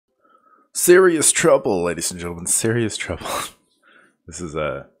Serious trouble, ladies and gentlemen. Serious trouble. This is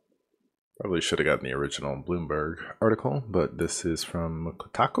probably should have gotten the original Bloomberg article, but this is from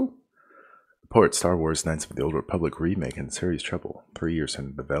Kotaku. Report: Star Wars: Knights of the Old Republic remake in serious trouble. 3 years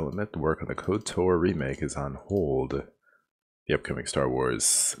in development. The work on the KOTOR remake is on hold. The upcoming Star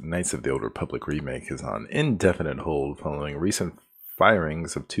Wars Knights of the Old Republic remake is on indefinite hold following recent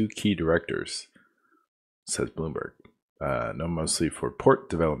firings of two key directors, says Bloomberg. Known mostly for port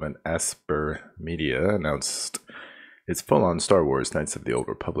development, Asper Media announced its full-on Star Wars Knights of the Old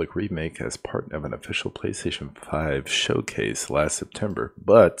Republic remake as part of an official PlayStation 5 showcase last September,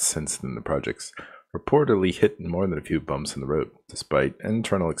 but since then the project's reportedly hit more than a few bumps in the road, despite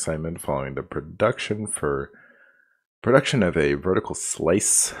internal excitement following the production of a vertical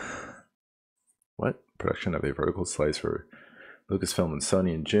slice. Production of a vertical slice for Lucasfilm and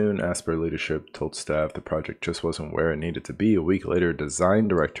Sony in June. Asper leadership told staff the project just wasn't where it needed to be. A week later, design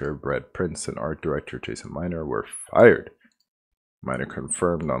director Brad Prince and art director Jason Miner were fired. Miner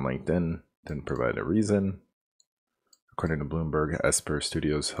confirmed on LinkedIn, didn't provide a reason. According to Bloomberg, Asper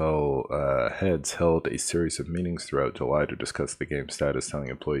Studios heads held a series of meetings throughout July to discuss the game's status, telling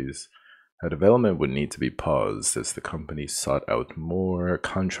employees that development would need to be paused as the company sought out more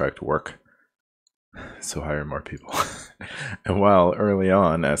contract work. So hire more people. And while early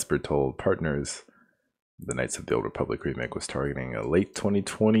on, Asper told partners the Knights of the Old Republic remake was targeting a late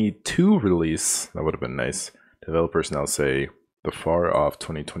 2022 release, that would have been nice. Developers now say the far off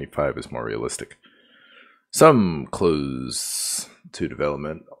 2025 is more realistic. Some close to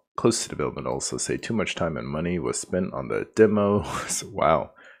development also say too much time and money was spent on the demo.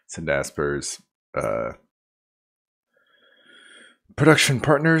 Wow. It's Asper's production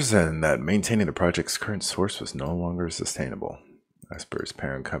partners, and that maintaining the project's current source was no longer sustainable. Asper's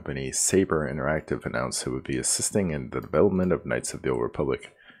parent company, Saber Interactive, announced it would be assisting in the development of Knights of the Old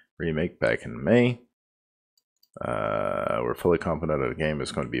Republic remake back in May. We're fully confident that the game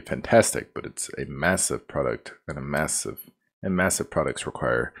is going to be fantastic, but it's a massive product, and massive products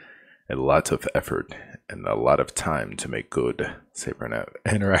require a lot of effort and a lot of time to make good. Saber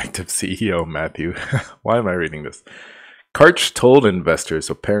Interactive CEO Matthew. Why am I reading this? Karch told investors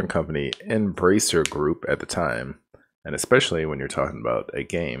of parent company Embracer Group at the time, and especially when you're talking about a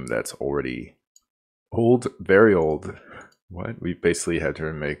game that's already old, very old. We basically had to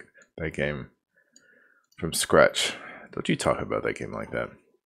remake that game from scratch. Don't you talk about that game like that.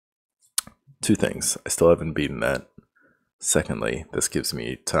 Two things. I still haven't beaten that. Secondly, this gives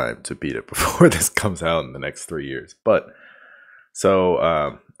me time to beat it before this comes out in the next 3 years. But, so,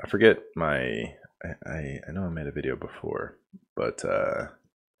 I forget my... I know I made a video before, but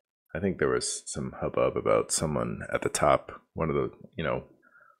I think there was some hubbub about someone at the top, one of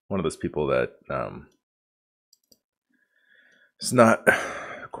those people that is not,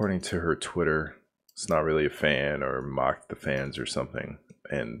 according to her Twitter, is not really a fan or mocked the fans or something,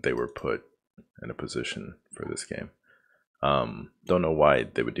 and they were put in a position for this game. Don't know why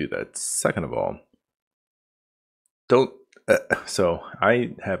they would do that. Second of all, so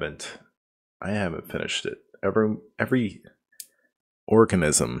I haven't finished it. Every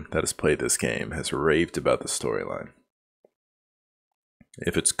organism that has played this game has raved about the storyline.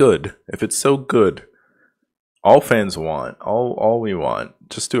 If it's good, if it's so good, all fans want, all we want,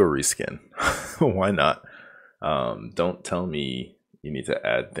 just do a reskin. Why not? Don't tell me you need to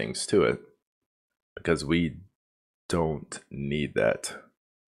add things to it, because we don't need that.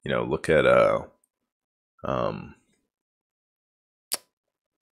 Look at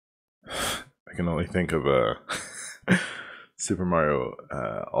I can only think of Super Mario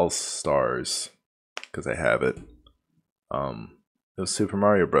All-Stars, because I have it. Those Super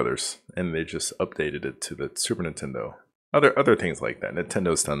Mario Brothers, and they just updated it to the Super Nintendo. Other things like that.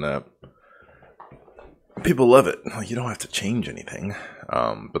 Nintendo's done that. People love it. You don't have to change anything.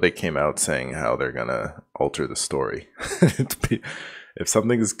 But they came out saying how they're gonna alter the story. If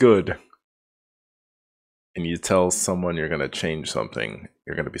something is good, and you tell someone you're going to change something,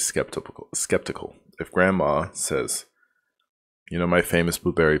 you're going to be skeptical. If grandma says, my famous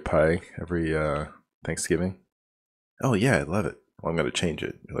blueberry pie every Thanksgiving? Oh yeah, I love it. Well, I'm going to change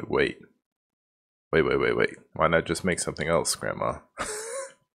it. You're like, wait. Why not just make something else, grandma?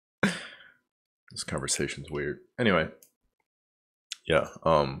 This conversation's weird. Anyway. Yeah,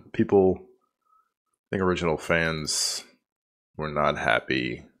 I think original fans were not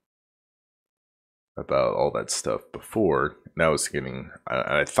happy about all that stuff before. Now it's getting,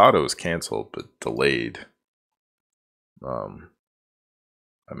 I thought it was canceled, but delayed. I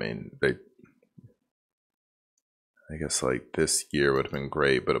guess like this year would have been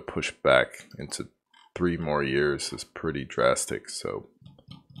great, but a push back into 3 more years is pretty drastic. So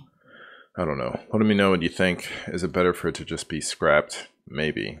I don't know. Let me know what you think. Is it better for it to just be scrapped?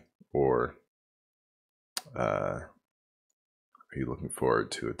 Maybe. Or are you looking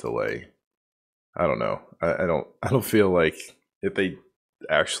forward to a delay? I don't know. I don't feel like if they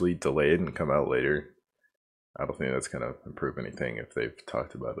actually delay it and come out later, I don't think that's gonna improve anything if they've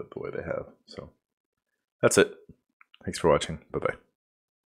talked about it the way they have. So that's it. Thanks for watching. Bye bye.